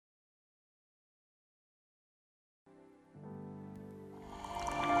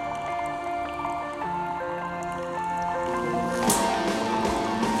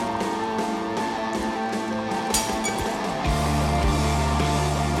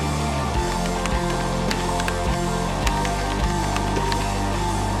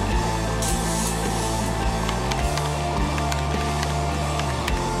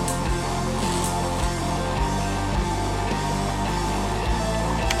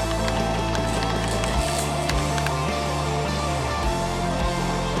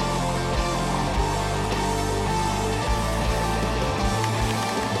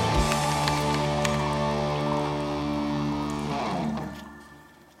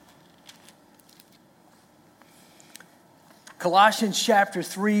Colossians chapter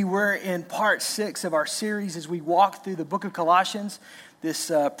 3, we're in part 6 of our series as we walk through the book of Colossians,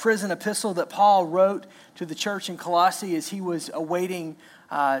 this prison epistle that Paul wrote to the church in Colossae as he was awaiting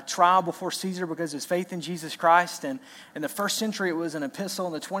trial before Caesar because of his faith in Jesus Christ. And in the first century, it was an epistle.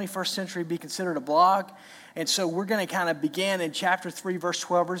 In the 21st century, it'd be considered a blog. And so we're going to kind of begin in chapter 3, verse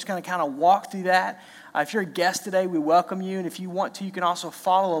 12. We're just going to kind of walk through that. If you're a guest today, we welcome you. And if you want to, you can also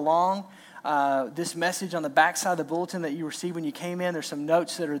follow along this message on the backside of the bulletin that you received when you came in. There's some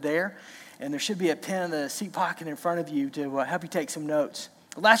notes that are there. And there should be a pen in the seat pocket in front of you to help you take some notes.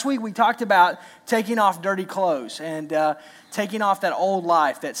 Last week, we talked about taking off dirty clothes and taking off that old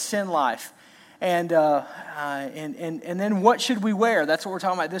life, that sin life. And then what should we wear? That's what we're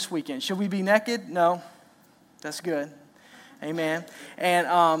talking about this weekend. Should we be naked? No. That's good. Amen.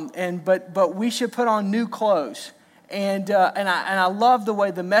 But we should put on new clothes. And I love the way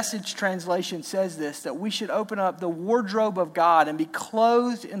the Message translation says this, that we should open up the wardrobe of God and be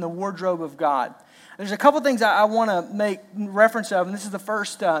clothed in the wardrobe of God. There's a couple things I want to make reference of, and this is the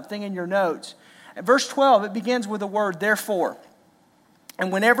first thing in your notes. At verse 12, it begins with the word therefore.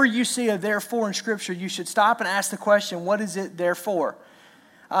 And whenever you see a therefore in Scripture, you should stop and ask the question, what is it therefore?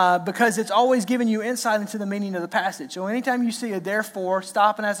 Because it's always giving you insight into the meaning of the passage. So anytime you see a therefore,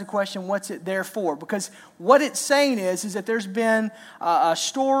 stop and ask the question, what's it there for? Because what it's saying is that there's been a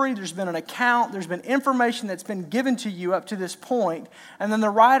story, there's been an account, there's been information that's been given to you up to this point, and then the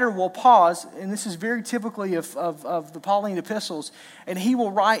writer will pause, and this is very typically of the Pauline epistles, and he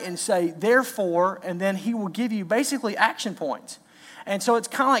will write and say, therefore, and then he will give you basically action points. And so it's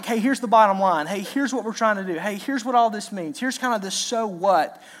kind of like, hey, here's the bottom line. Hey, here's what we're trying to do. Hey, here's what all this means. Here's kind of the so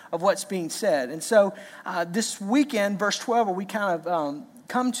what of what's being said. And so this weekend, verse 12, where we kind of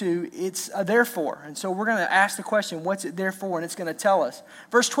come to, it's a therefore. And so we're going to ask the question, what's it there for? And it's going to tell us.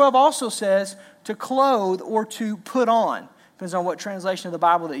 Verse 12 also says to clothe or to put on. Depends on what translation of the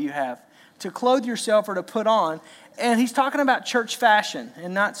Bible that you have. To clothe yourself or to put on. And he's talking about church fashion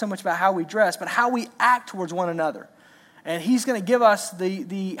and not so much about how we dress, but how we act towards one another. And he's going to give us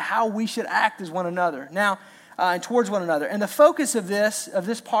the how we should act as one another now, and towards one another. And the focus of this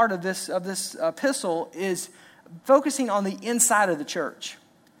part of this epistle is focusing on the inside of the church.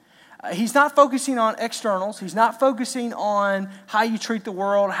 He's not focusing on externals. He's not focusing on how you treat the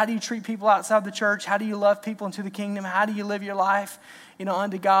world. How do you treat people outside the church? How do you love people into the kingdom? How do you live your life,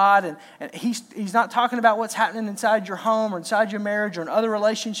 unto God? And he's not talking about what's happening inside your home or inside your marriage or in other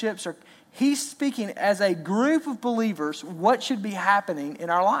relationships. Or he's speaking as a group of believers what should be happening in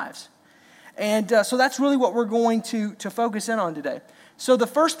our lives. And so that's really what we're going to focus in on today. So the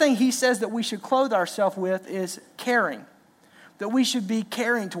first thing he says that we should clothe ourselves with is caring. That we should be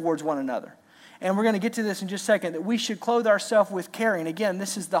caring towards one another. And we're going to get to this in just a second, that we should clothe ourselves with caring. Again,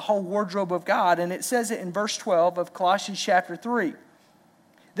 this is the whole wardrobe of God. And it says it in verse 12 of Colossians chapter 3.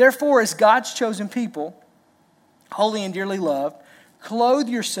 Therefore, as God's chosen people, holy and dearly loved, clothe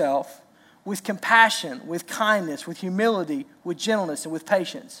yourself with compassion, with kindness, with humility, with gentleness, and with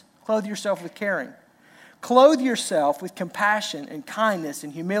patience. Clothe yourself with caring. Clothe yourself with compassion and kindness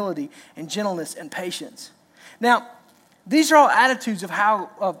and humility and gentleness and patience. Now, these are all attitudes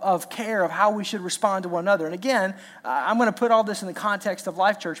of care, of how we should respond to one another. And again, I'm going to put all this in the context of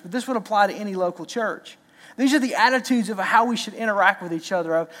Life Church, but this would apply to any local church. These are the attitudes of how we should interact with each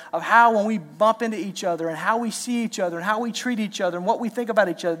other, of how when we bump into each other and how we see each other and how we treat each other and what we think about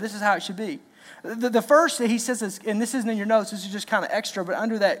each other. This is how it should be. The first that he says, is, and this isn't in your notes, this is just kind of extra, but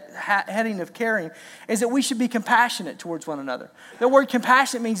under that heading of caring, is that we should be compassionate towards one another. The word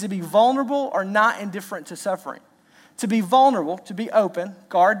compassionate means to be vulnerable or not indifferent to suffering. To be vulnerable, to be open,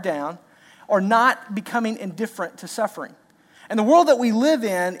 guard down, or not becoming indifferent to suffering. And the world that we live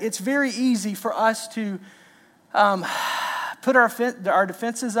in, it's very easy for us to put our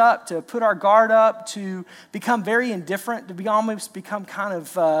defenses up, to put our guard up, to become very indifferent, to almost become kind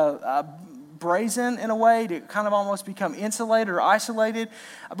of brazen in a way, to kind of almost become insulated or isolated,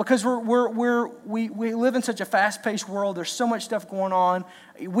 because we live in such a fast-paced world. There's so much stuff going on.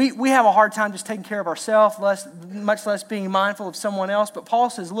 We have a hard time just taking care of ourselves, much less being mindful of someone else. But Paul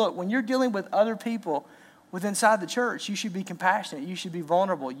says, look, when you're dealing with other people inside the church, you should be compassionate. You should be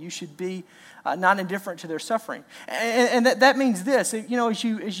vulnerable. You should be not indifferent to their suffering. And that means this, as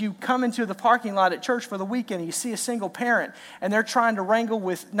you come into the parking lot at church for the weekend, and you see a single parent, and they're trying to wrangle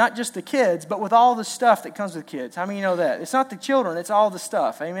with not just the kids, but with all the stuff that comes with kids. How many of you know that? It's not the children, it's all the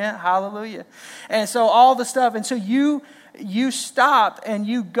stuff. Amen? Hallelujah. And so all the stuff. And so you you stop and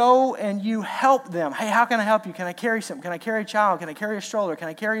you go and you help them. Hey, how can I help you? Can I carry something? Can I carry a child? Can I carry a stroller? Can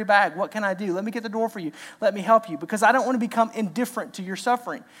I carry a bag? What can I do? Let me get the door for you. Let me help you, because I don't want to become indifferent to your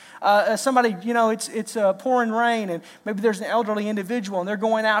suffering. Somebody, it's pouring rain, and maybe there's an elderly individual and they're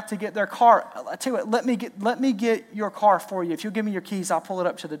going out to get their car. I tell you what, let me get your car for you. If you'll give me your keys, I'll pull it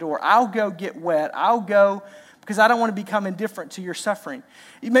up to the door. I'll go get wet. I'll go, because I don't want to become indifferent to your suffering.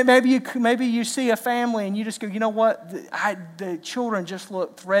 Maybe you see a family and you just go, you know what? The children just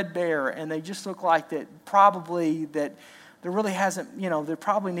look threadbare, and they just look like that there really hasn't, they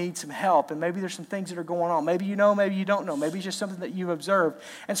probably need some help, and maybe there's some things that are going on. Maybe you know, maybe you don't know. Maybe it's just something that you've observed.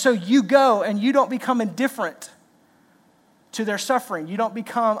 And so you go and you don't become indifferent to their suffering. You don't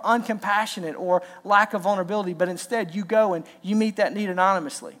become uncompassionate or lack of vulnerability, but instead you go and you meet that need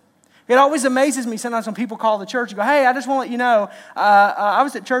anonymously. It always amazes me sometimes when people call the church and go, hey, I just want to let you know, I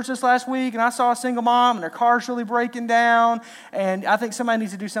was at church this last week and I saw a single mom and their car's really breaking down, and I think somebody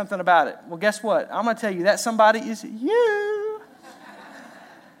needs to do something about it. Well, guess what? I'm going to tell you, that somebody is you.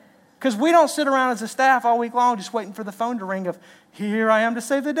 Because we don't sit around as a staff all week long just waiting for the phone to ring of, here I am to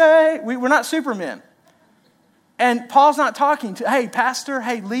save the day. We're not supermen. And Paul's not talking to, hey, pastor,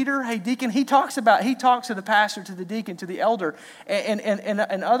 hey, leader, hey, deacon. He talks to the pastor, to the deacon, to the elder,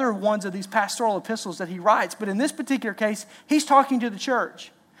 and other ones of these pastoral epistles that he writes. But in this particular case, he's talking to the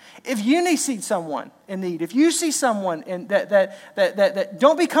church. If you see someone in need, if you see someone that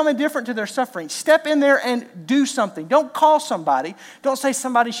don't become indifferent to their suffering, step in there and do something. Don't call somebody. Don't say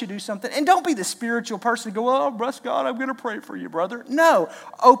somebody should do something. And don't be the spiritual person to go, oh, bless God, I'm going to pray for you, brother. No.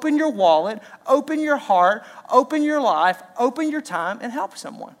 Open your wallet, open your heart, open your life, open your time, and help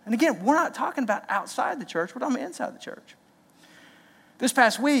someone. And again, we're not talking about outside the church. We're talking about inside the church. This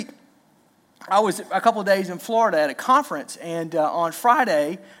past week, I was a couple of days in Florida at a conference, and on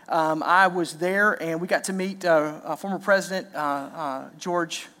Friday, I was there, and we got to meet former President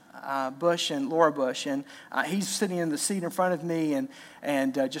George Bush and Laura Bush, and he's sitting in the seat in front of me,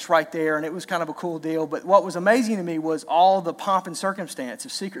 and just right there, and it was kind of a cool deal. But what was amazing to me was all the pomp and circumstance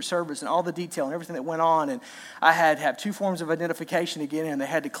of Secret Service and all the detail and everything that went on. And I had to have 2 forms of identification to get in. They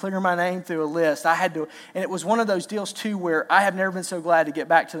had to clear my name through a list. And it was one of those deals too where I have never been so glad to get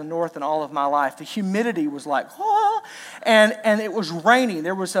back to the north in all of my life. The humidity was like, oh, and it was raining.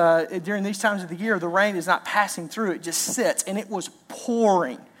 There was during these times of the year, the rain is not passing through; it just sits, and it was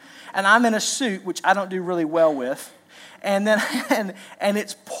pouring. And I'm in a suit, which I don't do really well with. And then and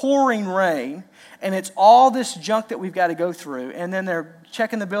it's pouring rain, and it's all this junk that we've got to go through. And then they're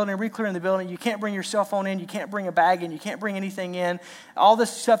checking the building, re-clearing the building. You can't bring your cell phone in. You can't bring a bag in. You can't bring anything in. All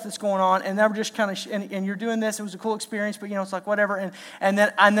this stuff that's going on. And then we're just kind of, and you're doing this. It was a cool experience, but it's like whatever. And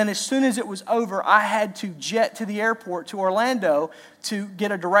then as soon as it was over, I had to jet to the airport to Orlando to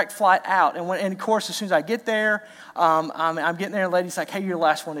get a direct flight out. And of course, as soon as I get there, I'm getting there, and the lady's like, hey, you're the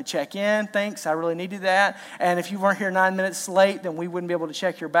last one to check in. Thanks, I really needed that. And if you weren't here 9 minutes late, then we wouldn't be able to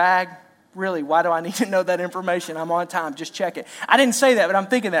check your bag. Really, why do I need to know that information? I'm on time, just check it. I didn't say that, but I'm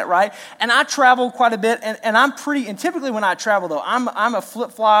thinking that, right? And I travel quite a bit, and I'm and typically when I travel, though, I'm a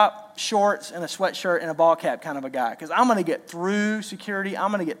flip-flop, shorts, and a sweatshirt, and a ball cap kind of a guy, because I'm going to get through security.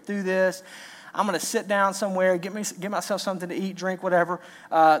 I'm going to get through this. I'm going to sit down somewhere, get myself something to eat, drink, whatever.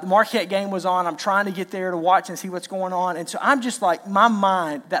 The Marquette game was on. I'm trying to get there to watch and see what's going on. And so I'm just like, my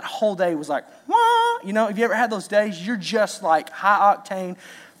mind that whole day was like, wah. Have you ever had those days? You're just like high octane.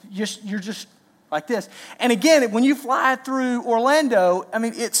 You're just like this. And again, when you fly through Orlando,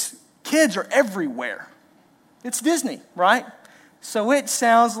 it's kids are everywhere. It's Disney, right? So it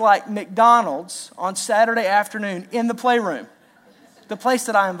sounds like McDonald's on Saturday afternoon in the playroom. The place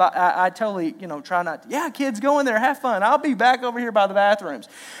that I totally, try not to. Yeah, kids, go in there, have fun. I'll be back over here by the bathrooms.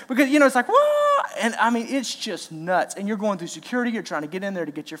 Because, it's like, whoa. And, it's just nuts. And you're going through security. You're trying to get in there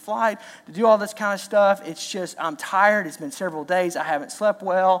to get your flight, to do all this kind of stuff. It's just, I'm tired. It's been several days. I haven't slept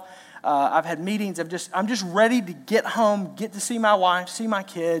well. I've had meetings. I'm just ready to get home, get to see my wife, see my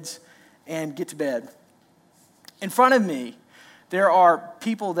kids, and get to bed. In front of me, there are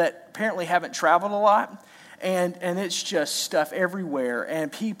people that apparently haven't traveled a lot. And it's just stuff everywhere,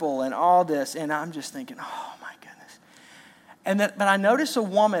 and people, and all this, and I'm just thinking, oh my goodness. But I notice a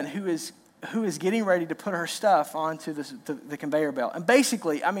woman who is getting ready to put her stuff onto the conveyor belt. And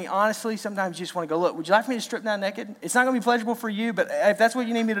basically, honestly, sometimes you just want to go, look, would you like for me to strip down naked? It's not going to be pleasurable for you, but if that's what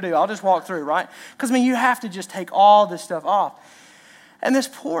you need me to do, I'll just walk through, right? Because you have to just take all this stuff off. And this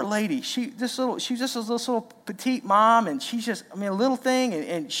poor lady, she's just this little petite mom, and she's just, a little thing,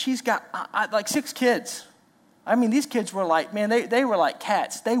 and she's got like 6 kids. These kids were like, man, they were like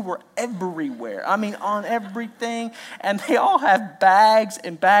cats. They were everywhere. On everything. And they all have bags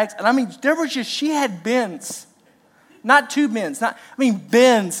and bags. And there was she had bins not two bins,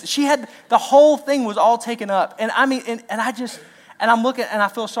 bins. She had, the whole thing was all taken up. And I'm looking, and I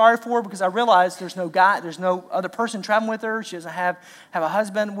feel sorry for her because I realize there's no other person traveling with her. She doesn't have a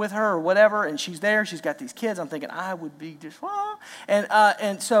husband with her or whatever, and she's there. She's got these kids. I'm thinking I would be just, and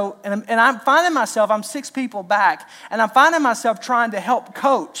I'm finding myself, I'm 6 people back, and I'm finding myself trying to help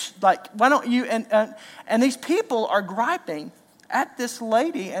coach. Like, why don't you, and these people are griping at this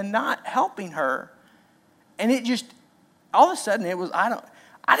lady and not helping her. And it just, all of a sudden,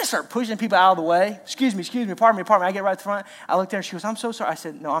 I just start pushing people out of the way. Excuse me, pardon me. I get right to the front. I look there, she goes, I'm so sorry. I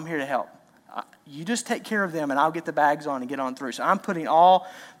said, no, I'm here to help. You just take care of them, and I'll get the bags on and get on through. So I'm putting all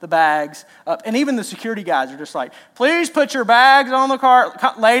the bags up. And even the security guys are just like, please put your bags on the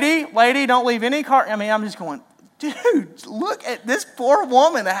cart. Lady, don't leave any cart. I mean, I'm just going, dude, look at this poor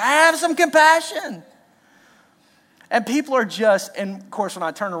woman. Have some compassion. And people are just, and of course, when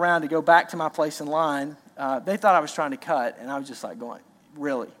I turn around to go back to my place in line, they thought I was trying to cut, and I was just like going,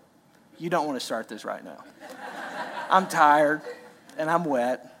 really? You don't want to start this right now. I'm tired, and I'm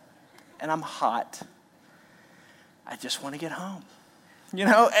wet, and I'm hot. I just want to get home.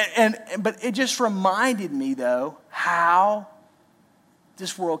 But it just reminded me, though, how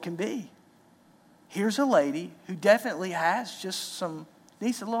this world can be. Here's a lady who definitely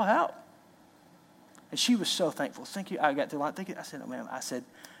needs a little help. And she was so thankful. Thank you. I got to the line. Thank you. I said, oh, man. I said,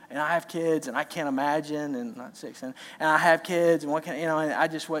 and I have kids, and I can't imagine, and not 6, and I have kids, and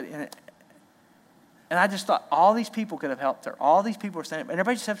and I just thought all these people could have helped her. All these people are standing, and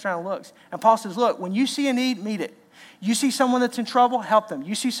everybody just steps around and looks. And Paul says, look, when you see a need, meet it. You see someone that's in trouble, help them.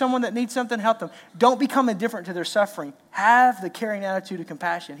 You see someone that needs something, help them. Don't become indifferent to their suffering. Have the caring attitude of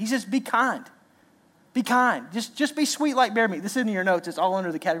compassion. He says, be kind. Be kind. Just be sweet like bear meat. This isn't in your notes. It's all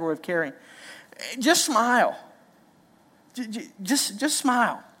under the category of caring. Just smile. Just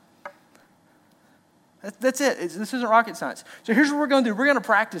smile. That's it. This isn't rocket science. So here's what we're going to do. We're going to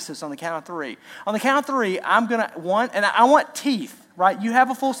practice this on the count of 3. On the count of 3, I'm going to, 1, and I want teeth, right? You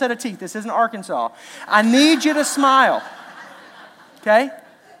have a full set of teeth. This isn't Arkansas. I need you to smile, okay?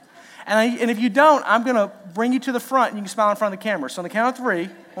 And if you don't, I'm going to bring you to the front, and you can smile in front of the camera. So on the count of 3, I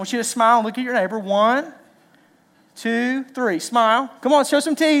want you to smile and look at your neighbor. 1, 2, 3. Smile. Come on, show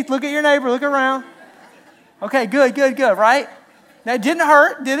some teeth. Look at your neighbor. Look around. Okay, good, right? Now, it didn't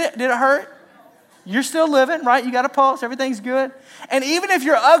hurt, did it? Did it hurt? You're still living, right? You got a pulse. Everything's good. And even if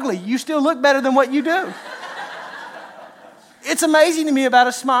you're ugly, you still look better than what you do. It's amazing to me about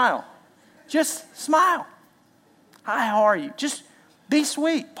a smile. Just smile. Hi, how are you? Just be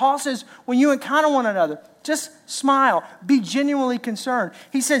sweet. Paul says, when you encounter one another, just smile. Be genuinely concerned.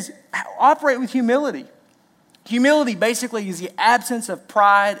 He says, operate with humility. Humility basically is the absence of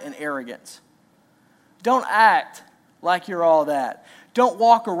pride and arrogance. Don't act like you're all that. Don't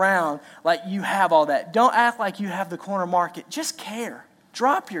walk around like you have all that. Don't act like you have the corner market. Just care.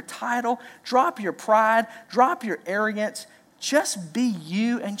 Drop your title. Drop your pride. Drop your arrogance. Just be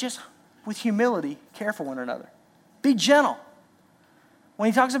you and just, with humility, care for one another. Be gentle. When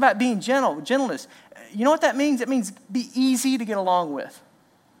he talks about being gentleness, you know what that means? It means be easy to get along with.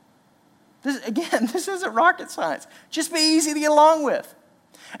 This isn't rocket science. Just be easy to get along with.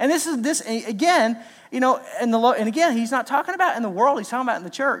 And and again, he's not talking about in the world, he's talking about in the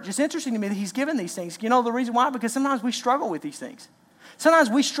church. It's interesting to me that he's given these things. You know the reason why? Because sometimes we struggle with these things. Sometimes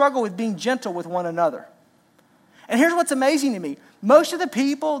we struggle with being gentle with one another. And here's what's amazing to me. Most of the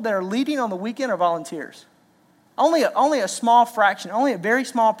people that are leading on the weekend are volunteers. Only a small fraction, only a very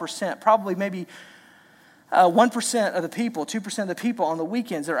small percent, probably maybe 1% of the people, 2% of the people on the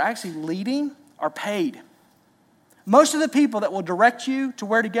weekends that are actually leading are paid. Most of the people that will direct you to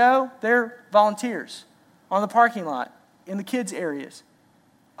where to go, they're volunteers on the parking lot, in the kids' areas,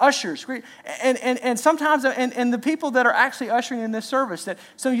 ushers. And sometimes, and the people that are actually ushering in this service, that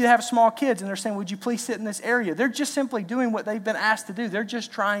some of you have small kids and they're saying, would you please sit in this area? They're just simply doing what they've been asked to do. They're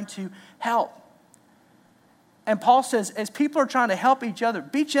just trying to help. And Paul says, as people are trying to help each other,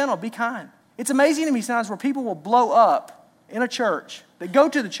 be gentle, be kind. It's amazing to me sometimes where people will blow up in a church, they go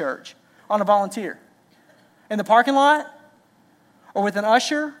to the church on a volunteer. In the parking lot, or with an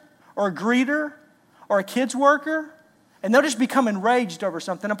usher, or a greeter, or a kids worker, and they'll just become enraged over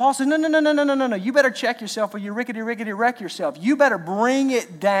something. And Paul says, no, you better check yourself or you rickety wreck yourself. You better bring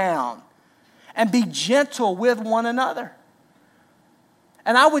it down and be gentle with one another.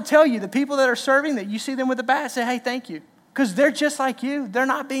 And I would tell you, the people that are serving, that you see them with a badge, say, hey, thank you. Because they're just like you. They're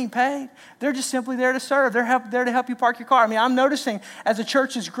not being paid. They're just simply there to serve. They're there to help you park your car. I mean, I'm noticing as the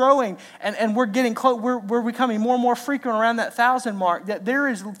church is growing and we're getting close, we're becoming more and more frequent around that 1,000 mark, that there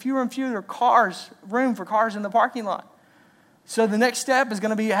is fewer and fewer room for cars in the parking lot. So the next step is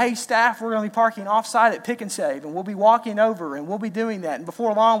going to be, hey, staff, we're going to be parking off-site at Pick and Save, and we'll be walking over, and we'll be doing that. And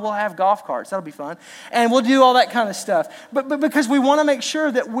before long, we'll have golf carts. That'll be fun. And we'll do all that kind of stuff. But because we want to make sure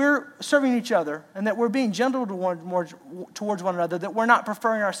that we're serving each other and that we're being gentle towards one another, that we're not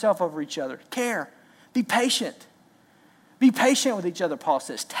preferring ourselves over each other. Care. Be patient. Be patient with each other, Paul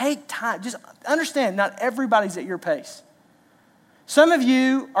says. Take time. Just understand, not everybody's at your pace. Some of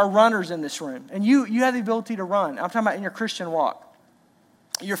you are runners in this room, and you have the ability to run. I'm talking about in your Christian walk.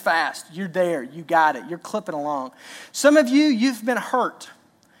 You're fast. You're there. You got it. You're clipping along. Some of you, you've been hurt.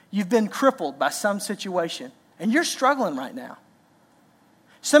 You've been crippled by some situation, and you're struggling right now.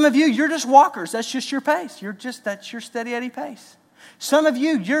 Some of you, you're just walkers. That's just your pace. That's your steady Eddie pace. Some of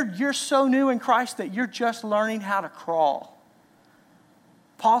you, you're so new in Christ that you're just learning how to crawl.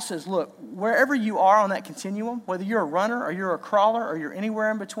 Paul says, look, wherever you are on that continuum, whether you're a runner or you're a crawler or you're anywhere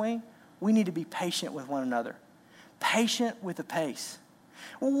in between, we need to be patient with one another. Patient with the pace.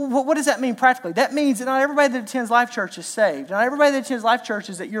 What does that mean practically? That means that not everybody that attends Life Church is saved. Not everybody that attends Life Church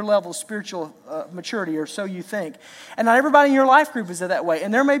is at your level of spiritual maturity, or so you think. And not everybody in your life group is that way.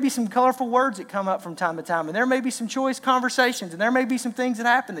 And there may be some colorful words that come up from time to time. And there may be some choice conversations. And there may be some things that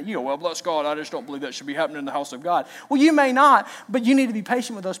happen that you go, well, bless God, I just don't believe that should be happening in the house of God. Well, you may not, but you need to be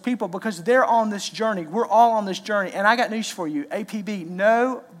patient with those people because they're on this journey. We're all on this journey. And I got news for you, APB,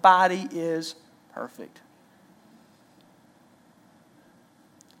 nobody is perfect.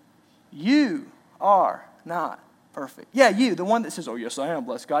 You are not perfect. Yeah, you, the one that says, oh, yes, I am,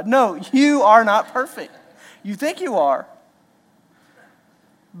 bless God. No, you are not perfect. You think you are,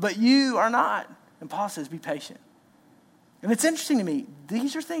 but you are not. And Paul says, be patient. And it's interesting to me,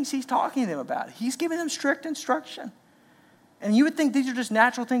 these are things he's talking to them about. He's giving them strict instruction. And you would think these are just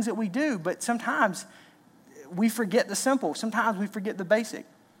natural things that we do, but sometimes we forget the simple. Sometimes we forget the basic.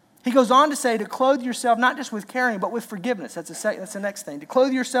 He goes on to say to clothe yourself not just with caring, but with forgiveness. That's the next thing. To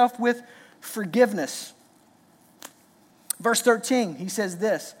clothe yourself with forgiveness. Verse 13, he says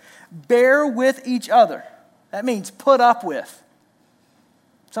this, bear with each other. That means put up with.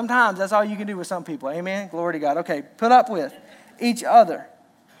 Sometimes that's all you can do with some people. Amen? Glory to God. Okay, put up with each other.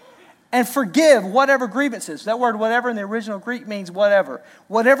 And forgive whatever grievances. That word whatever in the original Greek means whatever.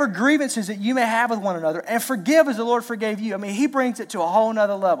 Whatever grievances that you may have with one another. And forgive as the Lord forgave you. I mean, he brings it to a whole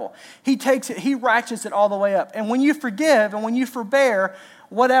nother level. He takes it, he ratchets it all the way up. And when you forgive and when you forbear,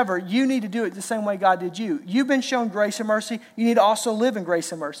 whatever, you need to do it the same way God did you. You've been shown grace and mercy. You need to also live in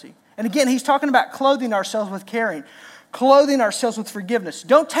grace and mercy. And again, he's talking about clothing ourselves with caring. Clothing ourselves with forgiveness.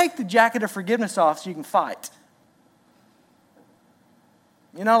 Don't take the jacket of forgiveness off so you can fight.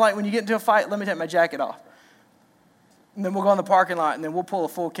 You know, like when you get into a fight, let me take my jacket off. And then we'll go in the parking lot and then we'll pull a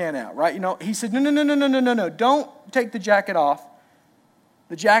full can out, right? You know, he said, no. Don't take the jacket off,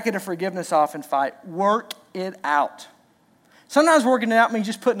 the jacket of forgiveness off and fight. Work it out. Sometimes working it out means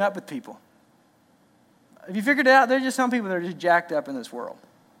just putting up with people. Have you figured it out? There's just some people that are just jacked up in this world.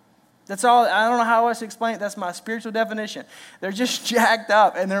 That's all. I don't know how else to explain it. That's my spiritual definition. They're just jacked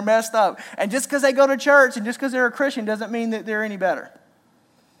up and they're messed up. And just because they go to church and just because they're a Christian doesn't mean that they're any better.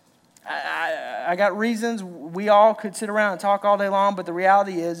 I got reasons. We all could sit around and talk all day long, but the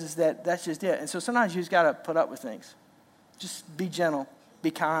reality is that that's just it. And so sometimes you just got to put up with things. Just be gentle, be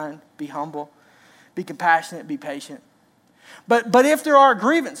kind, be humble, be compassionate, be patient. But if there are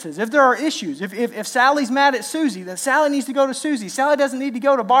grievances, if there are issues, if Sally's mad at Susie, then Sally needs to go to Susie. Sally doesn't need to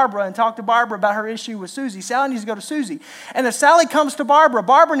go to Barbara and talk to Barbara about her issue with Susie. Sally needs to go to Susie. And if Sally comes to Barbara,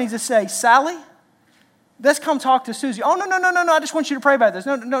 Barbara needs to say, Sally, let's come talk to Susie. Oh, no, I just want you to pray about this.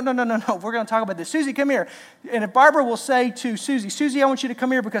 No, we're going to talk about this. Susie, come here. And if Barbara will say to Susie, Susie, I want you to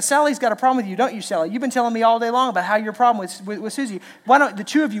come here because Sally's got a problem with you, don't you, Sally? You've been telling me all day long about how your problem with Susie. Why don't the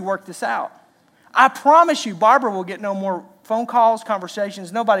two of you work this out? I promise you, Barbara will get no more phone calls,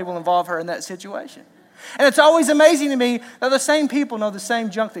 conversations. Nobody will involve her in that situation. And it's always amazing to me that the same people know the same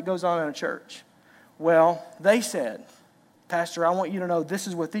junk that goes on in a church. Well, they said, Pastor, I want you to know this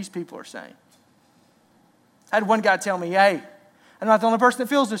is what these people are saying. I had one guy tell me, hey, I'm not the only person that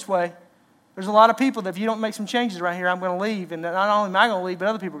feels this way. There's a lot of people that if you don't make some changes around here, I'm going to leave. And not only am I going to leave, but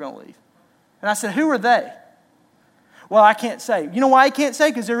other people are going to leave. And I said, who are they? Well, I can't say. You know why I can't say?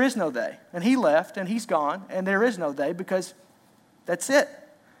 Because there is no they. And he left, and he's gone, and there is no they because that's it.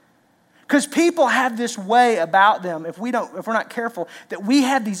 Because people have this way about them, if we're not careful, that we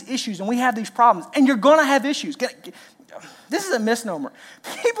have these issues and we have these problems. And you're going to have issues. This is a misnomer.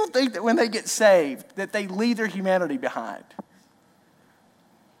 People think that when they get saved, that they leave their humanity behind.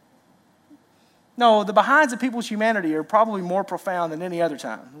 No, the behinds of people's humanity are probably more profound than any other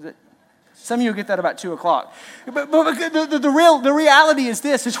time. Some of you will get that about 2 o'clock. But the reality is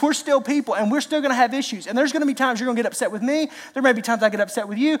this, is we're still people and we're still going to have issues. And there's going to be times you're going to get upset with me. There may be times I get upset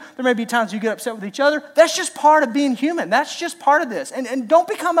with you. There may be times you get upset with each other. That's just part of being human. That's just part of this. And don't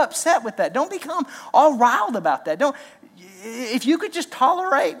become upset with that. Don't become all riled about that. If you could just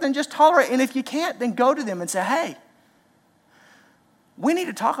tolerate, then just tolerate. And if you can't, then go to them and say, hey, we need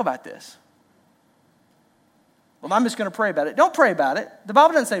to talk about this. Well, I'm just going to pray about it. Don't pray about it. The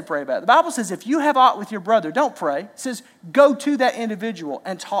Bible doesn't say pray about it. The Bible says if you have aught with your brother, don't pray. It says go to that individual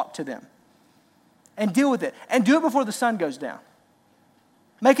and talk to them and deal with it. And do it before the sun goes down.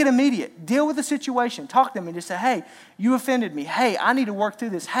 Make it immediate. Deal with the situation. Talk to them and just say, hey, you offended me. Hey, I need to work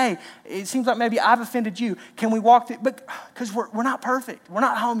through this. Hey, it seems like maybe I've offended you. Can we walk through? But because we're not perfect. We're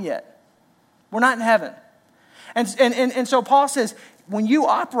not home yet. We're not in heaven. And so Paul says, when you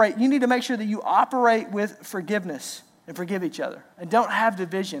operate, you need to make sure that you operate with forgiveness and forgive each other. And don't have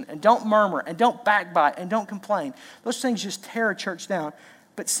division and don't murmur and don't backbite and don't complain. Those things just tear a church down.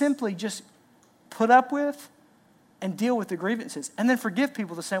 But simply just put up with and deal with the grievances. And then forgive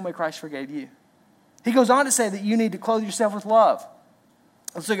people the same way Christ forgave you. He goes on to say that you need to clothe yourself with love.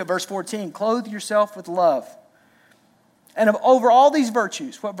 Let's look at verse 14. Clothe yourself with love. And over all these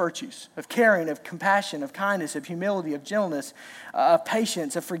virtues, what virtues? Of caring, of compassion, of kindness, of humility, of gentleness, of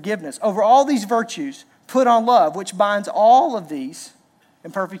patience, of forgiveness. Over all these virtues, put on love, which binds all of these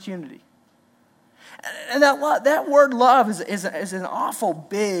in perfect unity. And that word love is an awful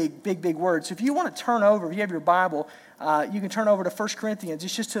big word. So if you want to turn over, if you have your Bible, you can turn over to 1 Corinthians.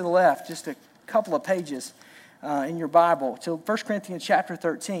 It's just to the left, just a couple of pages in your Bible. To 1 Corinthians chapter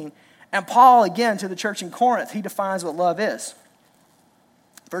 13. And Paul, again, to the church in Corinth, he defines what love is.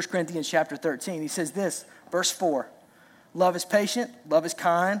 1 Corinthians chapter 13, he says this, verse 4. Love is patient, love is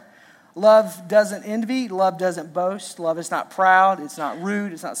kind. Love doesn't envy, love doesn't boast. Love is not proud, it's not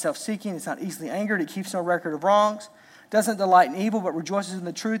rude, it's not self-seeking, it's not easily angered, it keeps no record of wrongs. Doesn't delight in evil, but rejoices in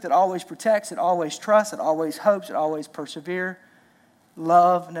the truth. It always protects, it always trusts, it always hopes, it always perseveres.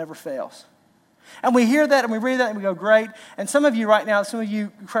 Love never fails. And we hear that and we read that and we go, great. And some of you right now, some of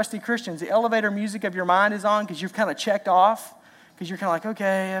you crusty Christians, the elevator music of your mind is on because you've kind of checked off. Because you're kind of like,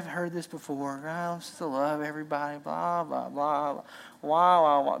 okay, I've heard this before. I'm still love everybody, blah, blah, blah, blah.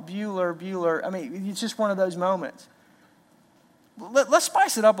 Wow. Bueller. I mean, it's just one of those moments. Let's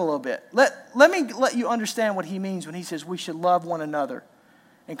spice it up a little bit. Let me let you understand what he means when he says we should love one another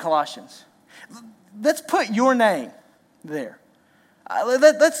in Colossians. Let's put your name there.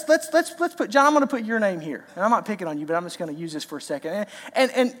 Let's put, John, I'm going to put your name here. And I'm not picking on you, but I'm just going to use this for a second.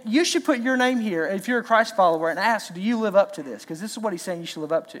 And you should put your name here if you're a Christ follower and ask, do you live up to this? Because this is what he's saying you should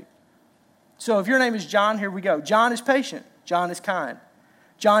live up to. So if your name is John, here we go. John is patient. John is kind.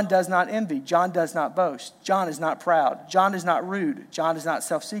 John does not envy. John does not boast. John is not proud. John is not rude. John is not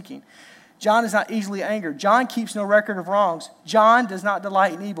self-seeking. John is not easily angered. John keeps no record of wrongs. John does not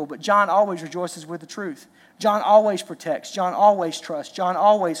delight in evil, but John always rejoices with the truth. John always protects. John always trusts. John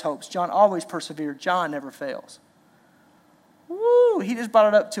always hopes. John always perseveres. John never fails. Woo! He just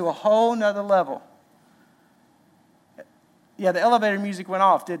brought it up to a whole nother level. Yeah, the elevator music went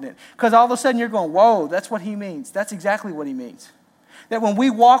off, didn't it? Because all of a sudden you're going, whoa, that's what he means. That's exactly what he means. That when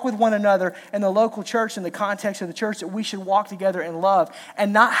we walk with one another in the local church, in the context of the church, that we should walk together in love.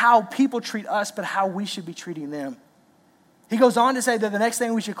 And not how people treat us, but how we should be treating them. He goes on to say that the next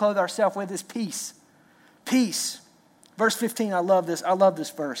thing we should clothe ourselves with is peace. Peace. Verse 15, I love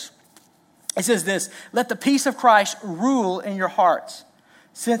this verse. It says this, let the peace of Christ rule in your hearts.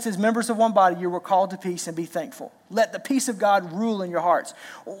 Since as members of one body, you were called to peace and be thankful. Let the peace of God rule in your hearts.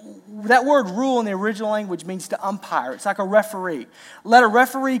 That word rule in the original language means to umpire. It's like a referee. Let a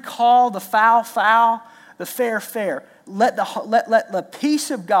referee call the foul, the fair. Let the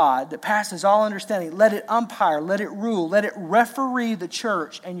peace of God that passes all understanding, let it umpire, let it rule, let it referee the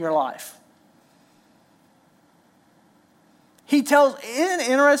church in your life. Isn't it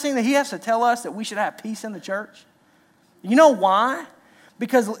interesting that he has to tell us that we should have peace in the church? You know why?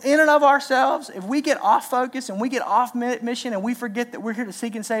 Because in and of ourselves, if we get off focus and we get off mission and we forget that we're here to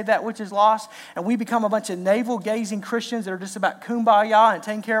seek and save that which is lost, and we become a bunch of navel-gazing Christians that are just about kumbaya and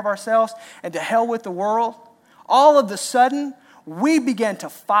taking care of ourselves and to hell with the world, all of a sudden, we began to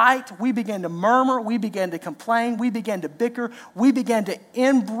fight, we began to murmur, we began to complain, we began to bicker, we began to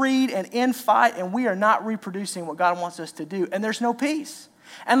inbreed and infight, and we are not reproducing what God wants us to do. And there's no peace.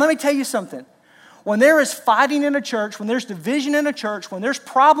 And let me tell you something. When there is fighting in a church, when there's division in a church, when there's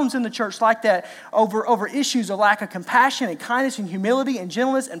problems in the church like that over issues of lack of compassion and kindness and humility and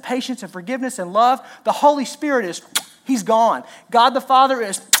gentleness and patience and forgiveness and love, the Holy Spirit he's gone. God the Father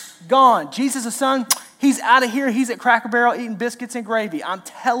is gone. Jesus the Son, he's out of here. He's at Cracker Barrel eating biscuits and gravy. I'm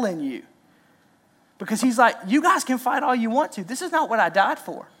telling you. Because he's like, you guys can fight all you want to. This is not what I died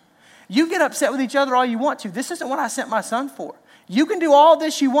for. You get upset with each other all you want to. This isn't what I sent my son for. You can do all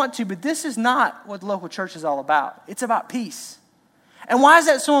this you want to, but this is not what the local church is all about. It's about peace. And why is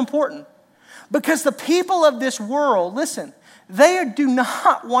that so important? Because the people of this world, listen, they do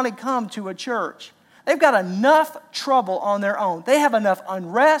not want to come to a church. They've got enough trouble on their own. They have enough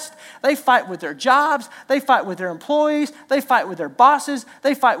unrest. They fight with their jobs. They fight with their employees. They fight with their bosses.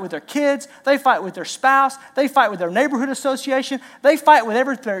 They fight with their kids. They fight with their spouse. They fight with their neighborhood association. They fight with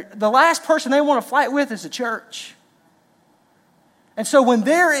everything. The last person they want to fight with is the church. And so when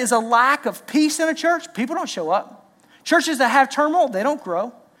there is a lack of peace in a church, people don't show up. Churches that have turmoil, they don't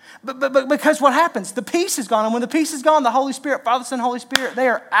grow. But because what happens? The peace is gone. And when the peace is gone, the Holy Spirit, Father, Son, Holy Spirit, they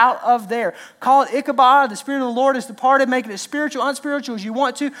are out of there. Call it Ichabod. The Spirit of the Lord is departed. Make it as spiritual, unspiritual as you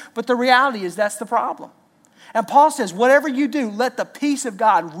want to. But the reality is that's the problem. And Paul says, whatever you do, let the peace of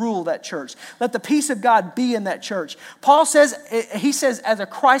God rule that church. Let the peace of God be in that church. Paul says, he says, as a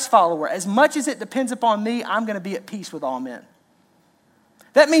Christ follower, as much as it depends upon me, I'm going to be at peace with all men.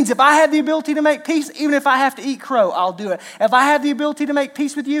 That means if I have the ability to make peace, even if I have to eat crow, I'll do it. If I have the ability to make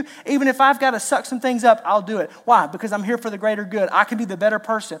peace with you, even if I've got to suck some things up, I'll do it. Why? Because I'm here for the greater good. I can be the better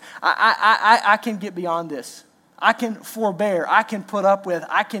person. I can get beyond this. I can forbear. I can put up with.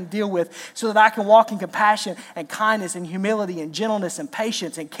 I can deal with so that I can walk in compassion and kindness and humility and gentleness and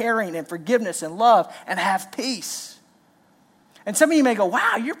patience and caring and forgiveness and love and have peace. And some of you may go,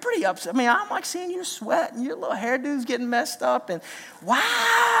 wow, you're pretty upset. I mean, I'm like seeing you sweat and your little hairdo's getting messed up. And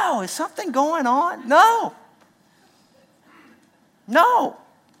wow, is something going on? No.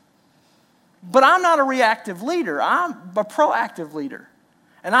 But I'm not a reactive leader. I'm a proactive leader.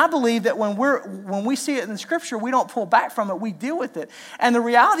 And I believe that when we see it in the Scripture, we don't pull back from it. We deal with it. And the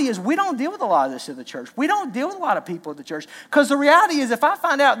reality is we don't deal with a lot of this in the church. We don't deal with a lot of people at the church. Because the reality is if I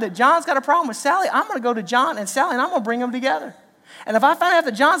find out that John's got a problem with Sally, I'm going to go to John and Sally and I'm going to bring them together. And if I find out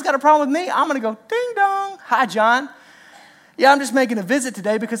that John's got a problem with me, I'm going to go, ding dong. Hi, John. Yeah, I'm just making a visit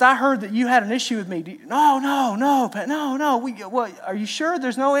today because I heard that you had an issue with me. No. Are you sure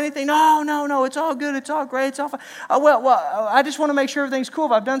there's no anything? No. It's all good. It's all great. It's all fine. I just want to make sure everything's cool.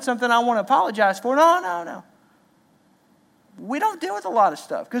 If I've done something I want to apologize for. No. We don't deal with a lot of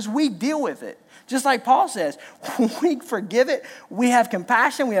stuff because we deal with it. Just like Paul says, we forgive it. We have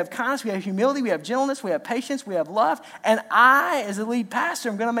compassion. We have kindness. We have humility. We have gentleness. We have patience. We have love. And I, as a lead pastor,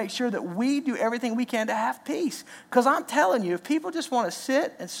 am going to make sure that we do everything we can to have peace. Because I'm telling you, if people just want to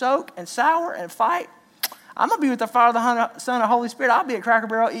sit and soak and sour and fight, I'm going to be with the Father, the Son, and the Holy Spirit. I'll be at Cracker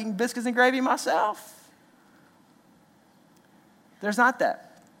Barrel eating biscuits and gravy myself. There's not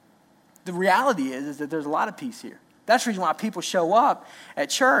that. The reality is that there's a lot of peace here. That's the reason why people show up at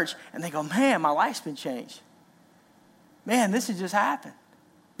church and they go, man, my life's been changed. Man, this has just happened.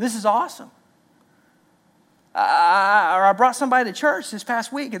 This is awesome. I brought somebody to church this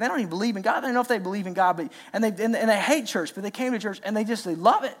past week and they don't even believe in God. They don't know if they believe in God, and they hate church, but they came to church and they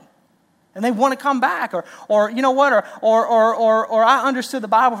love it. And they want to come back, or you know what, or I understood the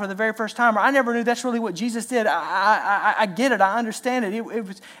Bible for the very first time, or I never knew that's really what Jesus did. I get it, I understand it.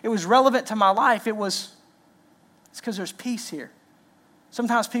 It was relevant to my life. It's because there's peace here.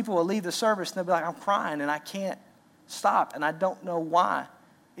 Sometimes people will leave the service and they'll be like, I'm crying and I can't stop, and I don't know why.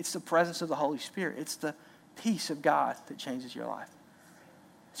 It's the presence of the Holy Spirit. It's the peace of God that changes your life.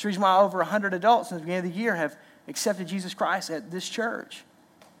 It's the reason why over 100 adults since the beginning of the year have accepted Jesus Christ at this church.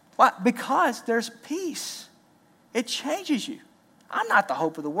 Why? Because there's peace. It changes you. I'm not the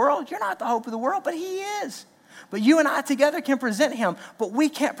hope of the world. You're not the hope of the world, but He is. But you and I together can present Him, but we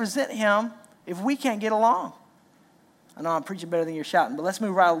can't present Him if we can't get along. I know I'm preaching better than you're shouting, but let's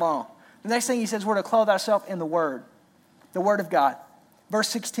move right along. The next thing he says, we're to clothe ourselves in the Word of God.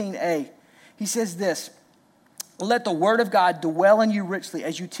 Verse 16a, he says this, let the Word of God dwell in you richly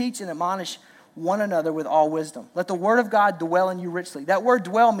as you teach and admonish one another with all wisdom. Let the Word of God dwell in you richly. That word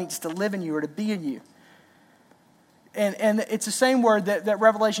dwell means to live in you or to be in you. And it's the same word that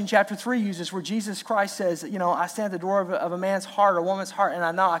Revelation chapter 3 uses where Jesus Christ says, I stand at the door of a man's heart or a woman's heart and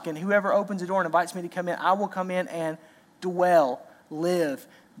I knock, and whoever opens the door and invites me to come in, I will come in and dwell, live,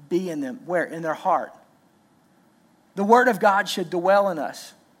 be in them. Where? In their heart. The Word of God should dwell in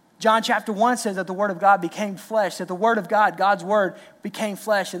us. John chapter 1 says that the Word of God became flesh, that the Word of God, God's Word, became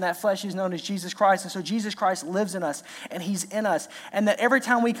flesh, and that flesh is known as Jesus Christ. And so Jesus Christ lives in us, and He's in us. And that every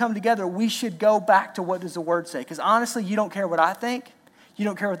time we come together, we should go back to what does the Word say. Because honestly, you don't care what I think. You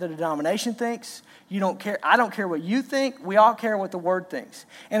don't care what the denomination thinks. You don't care. I don't care what you think. We all care what the Word thinks.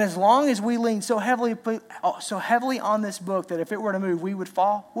 And as long as we lean so heavily on this book that if it were to move, we would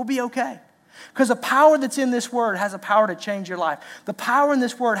fall, we'll be okay. Because the power that's in this word has a power to change your life. The power in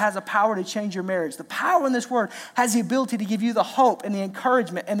this word has a power to change your marriage. The power in this word has the ability to give you the hope and the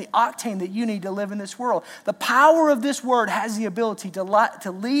encouragement and the octane that you need to live in this world. The power of this word has the ability to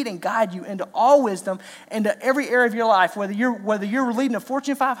lead and guide you into all wisdom, into every area of your life. Whether you're leading a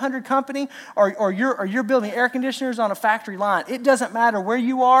Fortune 500 company or you're building air conditioners on a factory line, it doesn't matter where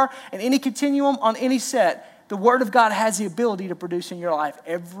you are in any continuum, on any set. The Word of God has the ability to produce in your life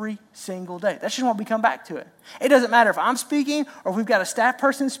every single day. That's just why we come back to it. It doesn't matter if I'm speaking or if we've got a staff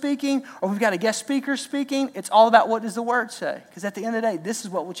person speaking or we've got a guest speaker speaking. It's all about what does the Word say. Because at the end of the day, this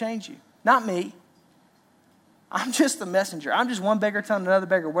is what will change you. Not me. I'm just the messenger. I'm just one beggar telling another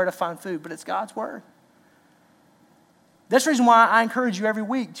beggar where to find food, but it's God's Word. That's the reason why I encourage you every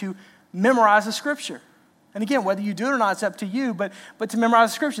week to memorize the Scripture. And again, whether you do it or not, it's up to you, but to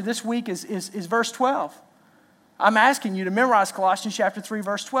memorize the Scripture. This week is verse 12. I'm asking you to memorize Colossians chapter 3,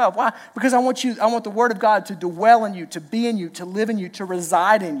 verse 12. Why? Because I want the Word of God to dwell in you, to be in you, to live in you, to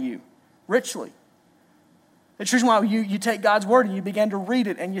reside in you richly. It's the reason why you take God's Word and you begin to read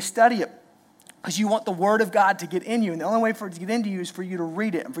it and you study it. Because you want the Word of God to get in you. And the only way for it to get into you is for you to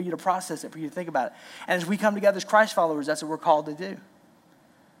read it and for you to process it, for you to think about it. And as we come together as Christ followers, that's what we're called to do.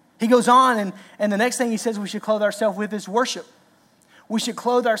 He goes on, and the next thing he says we should clothe ourselves with is worship. We should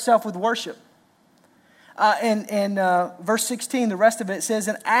clothe ourselves with worship. In verse 16, the rest of it says,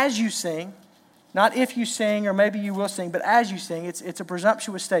 and as you sing, not if you sing or maybe you will sing, but as you sing, it's a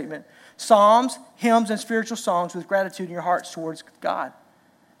presumptuous statement. Psalms, hymns, and spiritual songs with gratitude in your hearts towards God.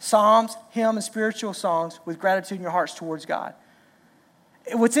 Psalms, hymns, and spiritual songs with gratitude in your hearts towards God.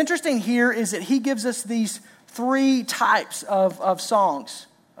 What's interesting here is that he gives us these three types of songs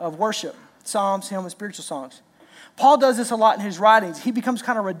of worship. Psalms, hymns, and spiritual songs. Paul does this a lot in his writings. He becomes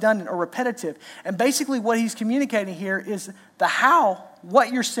kind of redundant or repetitive. And basically what he's communicating here is the how,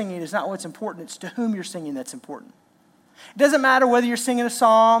 what you're singing is not what's important. It's to whom you're singing that's important. It doesn't matter whether you're singing a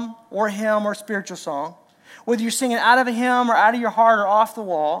psalm or a hymn or a spiritual song, whether you're singing out of a hymn or out of your heart or off the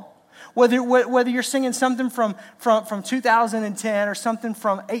wall, whether you're singing something from 2010 or something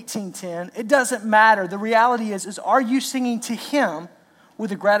from 1810, it doesn't matter. The reality is are you singing to him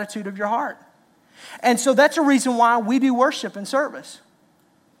with the gratitude of your heart? And so that's a reason why we do worship and service.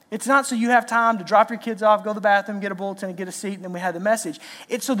 It's not so you have time to drop your kids off, go to the bathroom, get a bulletin, and get a seat, and then we have the message.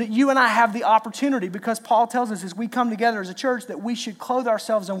 It's so that you and I have the opportunity, because Paul tells us as we come together as a church that we should clothe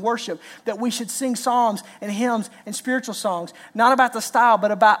ourselves in worship, that we should sing psalms and hymns and spiritual songs, not about the style, but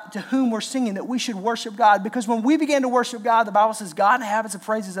about to whom we're singing, that we should worship God. Because when we begin to worship God, the Bible says God inhabits the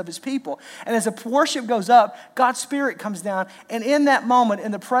praises of his people. And as the worship goes up, God's Spirit comes down, and in that moment,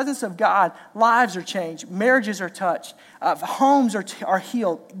 in the presence of God, lives are changed, marriages are touched, homes are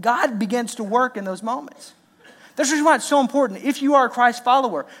healed. God begins to work in those moments. That's the reason why it's so important. If you are a Christ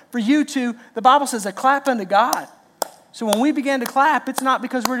follower, for you to, the Bible says, a clap unto God. So when we begin to clap, it's not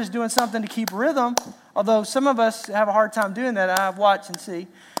because we're just doing something to keep rhythm, although some of us have a hard time doing that. I watch and see.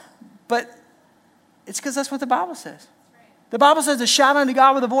 But it's because that's what the Bible says. The Bible says to shout unto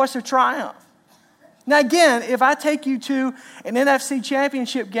God with a voice of triumph. Now again, if I take you to an NFC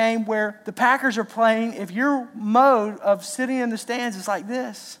championship game where the Packers are playing, if your mode of sitting in the stands is like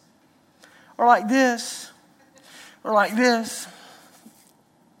this, or like this, or like this,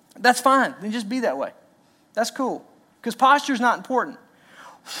 that's fine. Then just be that way. That's cool. Because posture is not important.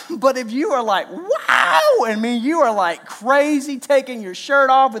 But if you are like, wow, I mean, you are like crazy taking your shirt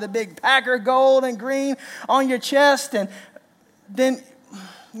off with a big Packer gold and green on your chest, and then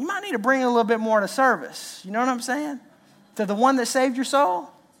you might need to bring a little bit more to service. You know what I'm saying? To the one that saved your soul.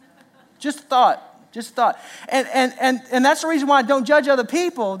 Just a thought. Just a thought. And that's the reason why I don't judge other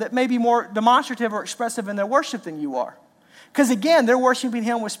people that may be more demonstrative or expressive in their worship than you are. Because again, they're worshiping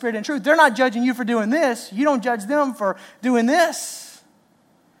him with spirit and truth. They're not judging you for doing this. You don't judge them for doing this.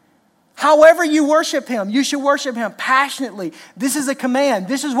 However you worship him, you should worship him passionately. This is a command.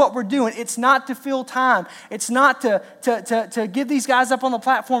 This is what we're doing. It's not to fill time. It's not to give these guys up on the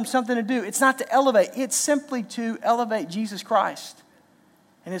platform something to do. It's not to elevate. It's simply to elevate Jesus Christ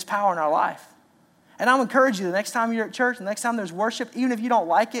and his power in our life. And I'll encourage you, the next time you're at church, the next time there's worship, even if you don't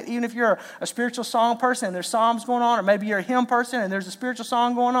like it, even if you're a spiritual song person and there's psalms going on, or maybe you're a hymn person and there's a spiritual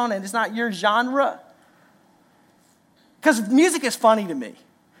song going on and it's not your genre. Because music is funny to me.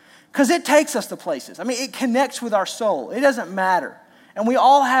 Because it takes us to places. I mean, it connects with our soul. It doesn't matter. And we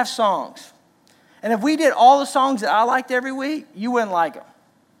all have songs. And if we did all the songs that I liked every week, you wouldn't like them.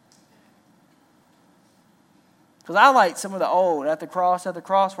 Because I like some of the old, at the cross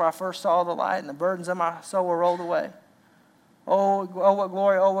where I first saw the light and the burdens of my soul were rolled away. Oh, what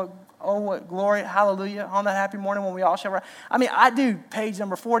glory, Oh, what glory, hallelujah, on that happy morning when we all shall rise. I mean, I do page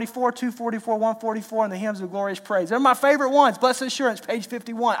number 44, 244, 144, and the hymns of glorious praise. They're my favorite ones. Blessed Assurance, page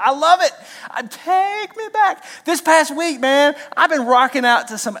 51. I love it. Take me back. This past week, man, I've been rocking out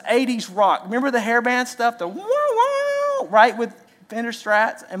to some 80s rock. Remember the hairband stuff? The wah-wah, right, with Fender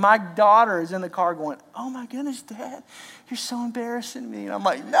Strats? And my daughter is in the car going, oh my goodness, Dad, you're so embarrassing me. And I'm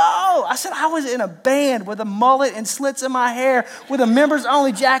like, no. I said, I was in a band with a mullet and slits in my hair, with a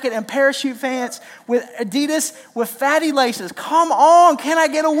members-only jacket and parachute pants, with Adidas with fatty laces. Come on, can I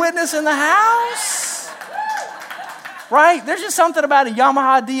get a witness in the house? Right? There's just something about a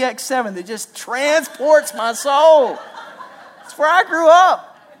Yamaha DX7 that just transports my soul. It's where I grew up.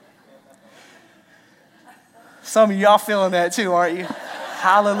 Some of y'all feeling that too, aren't you?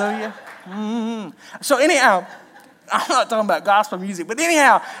 Hallelujah. Mm-hmm. So anyhow, I'm not talking about gospel music, but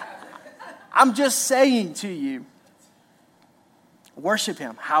anyhow, I'm just saying to you, worship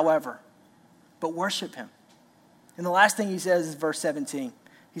him, however, but worship him. And the last thing he says is verse 17.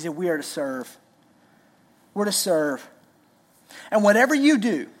 He said, we are to serve. We're to serve. And whatever you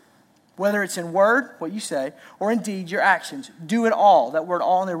do, whether it's in word, what you say, or in deed, your actions, do it all. That word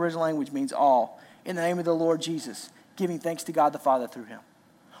all in the original language means all. In the name of the Lord Jesus, giving thanks to God the Father through him.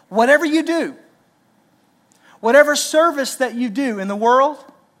 Whatever you do, whatever service that you do in the world,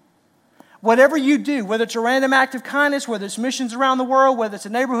 whatever you do, whether it's a random act of kindness, whether it's missions around the world, whether it's a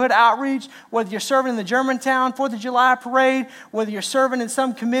neighborhood outreach, whether you're serving in the Germantown 4th of July parade, whether you're serving in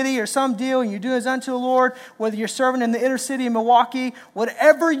some committee or some deal and you do as unto the Lord, whether you're serving in the inner city of Milwaukee,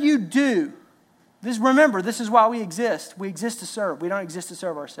 whatever you do, remember, this is why we exist. We exist to serve. We don't exist to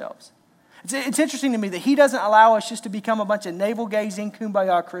serve ourselves. It's interesting to me that he doesn't allow us just to become a bunch of navel-gazing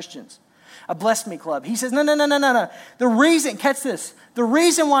kumbaya Christians. A bless me club. He says, no. The reason, catch this, the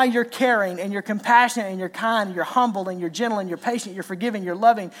reason why you're caring and you're compassionate and you're kind and you're humble and you're gentle and you're patient, you're forgiving, you're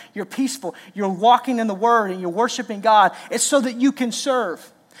loving, you're peaceful, you're walking in the word and you're worshiping God, it's so that you can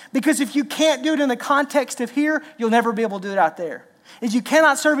serve. Because if you can't do it in the context of here, you'll never be able to do it out there. If you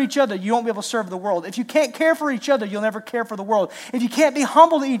cannot serve each other, you won't be able to serve the world. If you can't care for each other, you'll never care for the world. If you can't be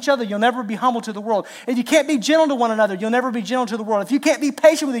humble to each other, you'll never be humble to the world. If you can't be gentle to one another, you'll never be gentle to the world. If you can't be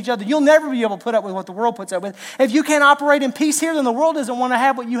patient with each other, you'll never be able to put up with what the world puts up with. If you can't operate in peace here, then the world doesn't want to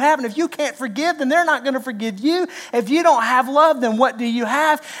have what you have. And if you can't forgive, then they're not going to forgive you. If you don't have love, then what do you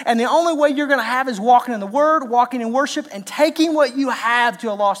have? And the only way you're going to have is walking in the word, walking in worship, and taking what you have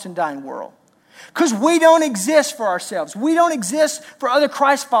to a lost and dying world. Because we don't exist for ourselves. We don't exist for other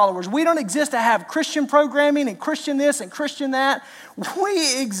Christ followers. We don't exist to have Christian programming and Christian this and Christian that.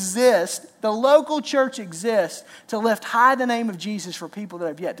 We exist, the local church exists to lift high the name of Jesus for people that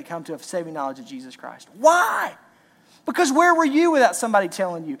have yet to come to a saving knowledge of Jesus Christ. Why? Because where were you without somebody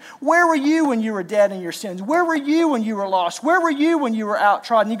telling you? Where were you when you were dead in your sins? Where were you when you were lost? Where were you when you were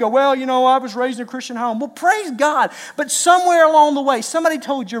outtrodden? You go, well, I was raised in a Christian home. Well, praise God. But somewhere along the way, somebody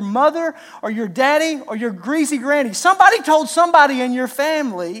told your mother or your daddy or your greasy granny, somebody told somebody in your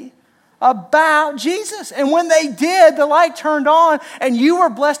family about Jesus. And when they did, the light turned on and you were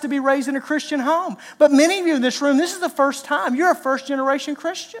blessed to be raised in a Christian home. But many of you in this room, this is the first time. You're a first generation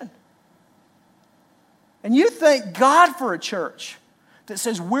Christian. And you thank God for a church that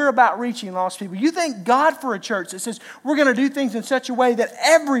says we're about reaching lost people. You thank God for a church that says we're going to do things in such a way that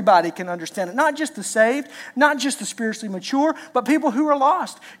everybody can understand it. Not just the saved, not just the spiritually mature, but people who are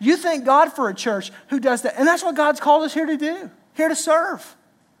lost. You thank God for a church who does that. And that's what God's called us here to do, here to serve.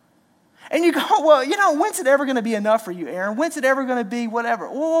 And you go, well, when's it ever going to be enough for you, Aaron? When's it ever going to be whatever?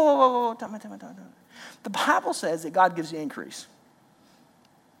 Whoa. Time. The Bible says that God gives the increase.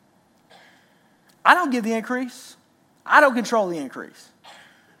 I don't give the increase. I don't control the increase.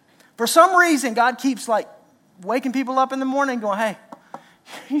 For some reason, God keeps waking people up in the morning going, hey,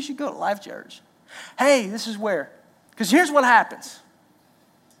 you should go to Life Church. Hey, this is where. Because here's what happens.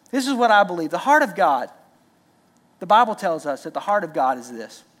 This is what I believe. The heart of God, the Bible tells us that the heart of God is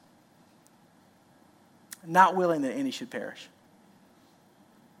this. Not willing that any should perish.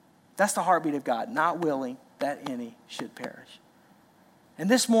 That's the heartbeat of God. Not willing that any should perish. And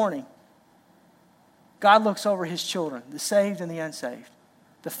this morning, God looks over his children, the saved and the unsaved,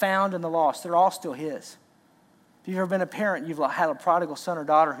 the found and the lost. They're all still his. If you've ever been a parent, you've had a prodigal son or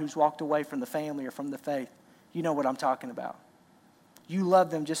daughter who's walked away from the family or from the faith. You know what I'm talking about. You love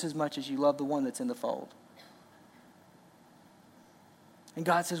them just as much as you love the one that's in the fold. And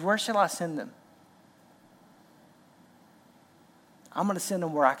God says, where shall I send them? I'm going to send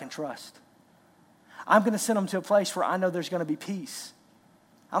them where I can trust. I'm going to send them to a place where I know there's going to be peace.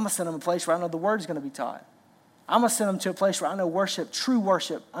 I'm going to send them a place where I know the word is going to be taught. I'm going to send them to a place where I know worship, true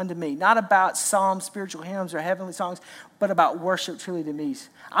worship unto me. Not about psalms, spiritual hymns, or heavenly songs, but about worship truly to me.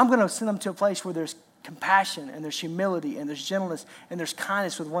 I'm going to send them to a place where there's compassion and there's humility and there's gentleness and there's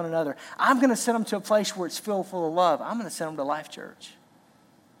kindness with one another. I'm going to send them to a place where it's filled full of love. I'm going to send them to Life Church.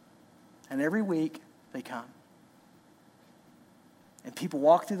 And every week they come. And people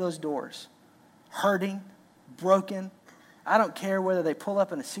walk through those doors, hurting, broken. I don't care whether they pull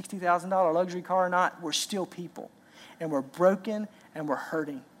up in a $60,000 luxury car or not. We're still people. And we're broken and we're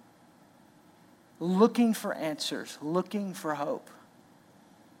hurting. Looking for answers, looking for hope.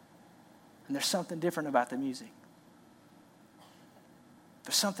 And there's something different about the music.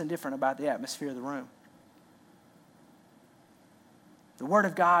 There's something different about the atmosphere of the room. The Word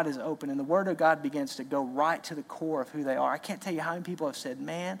of God is open, and the Word of God begins to go right to the core of who they are. I can't tell you how many people have said,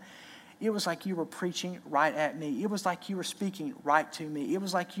 man, it was like you were preaching right at me. It was like you were speaking right to me. It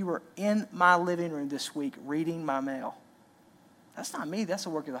was like you were in my living room this week reading my mail. That's not me. That's the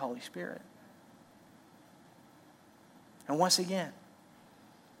work of the Holy Spirit. And once again,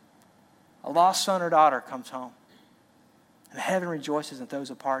 a lost son or daughter comes home, and heaven rejoices and throws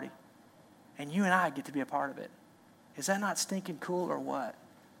a party. And you and I get to be a part of it. Is that not stinking cool or what?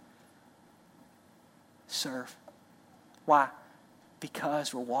 Serve. Why?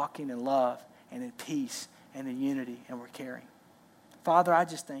 Because we're walking in love and in peace and in unity and we're caring. Father, I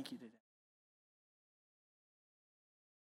just thank you today.